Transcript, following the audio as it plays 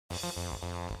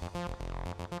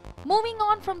Moving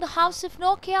on from the house of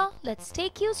Nokia, let's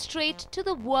take you straight to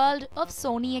the world of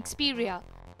Sony Xperia.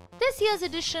 This year's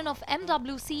edition of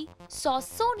MWC saw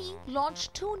Sony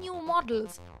launch two new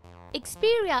models,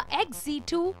 Xperia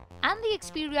XZ2 and the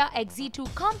Xperia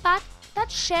XZ2 Compact,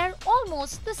 that share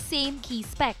almost the same key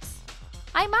specs.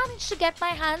 I managed to get my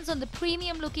hands on the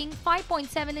premium-looking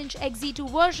 5.7-inch XZ2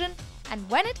 version, and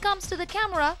when it comes to the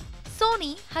camera,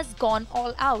 Sony has gone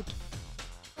all out.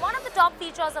 One of the top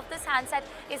features of this handset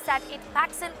is that it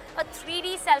packs in a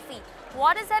 3D selfie.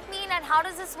 What does that mean and how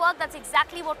does this work? That's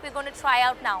exactly what we're going to try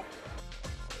out now.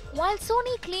 While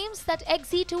Sony claims that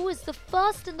XZ2 is the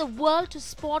first in the world to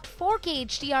sport 4K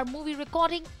HDR movie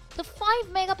recording, the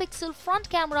 5-megapixel front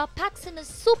camera packs in a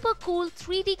super cool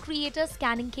 3D creator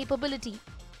scanning capability.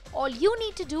 All you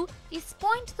need to do is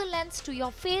point the lens to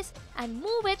your face and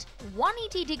move it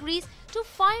 180 degrees to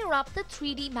fire up the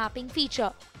 3D mapping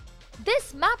feature.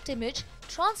 This mapped image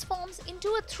transforms into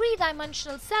a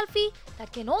 3-dimensional selfie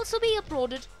that can also be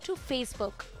uploaded to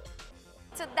Facebook.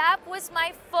 So that was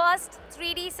my first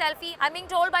 3D selfie. I'm being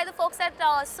told by the folks at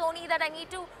Sony that I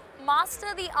need to master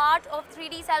the art of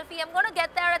 3D selfie. I'm going to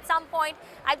get there at some point.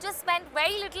 I just spent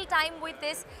very little time with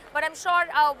this, but I'm sure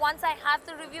once I have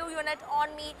the review unit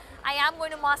on me, I am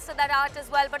going to master that art as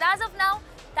well. But as of now,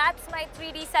 that's my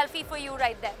 3D selfie for you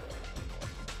right there.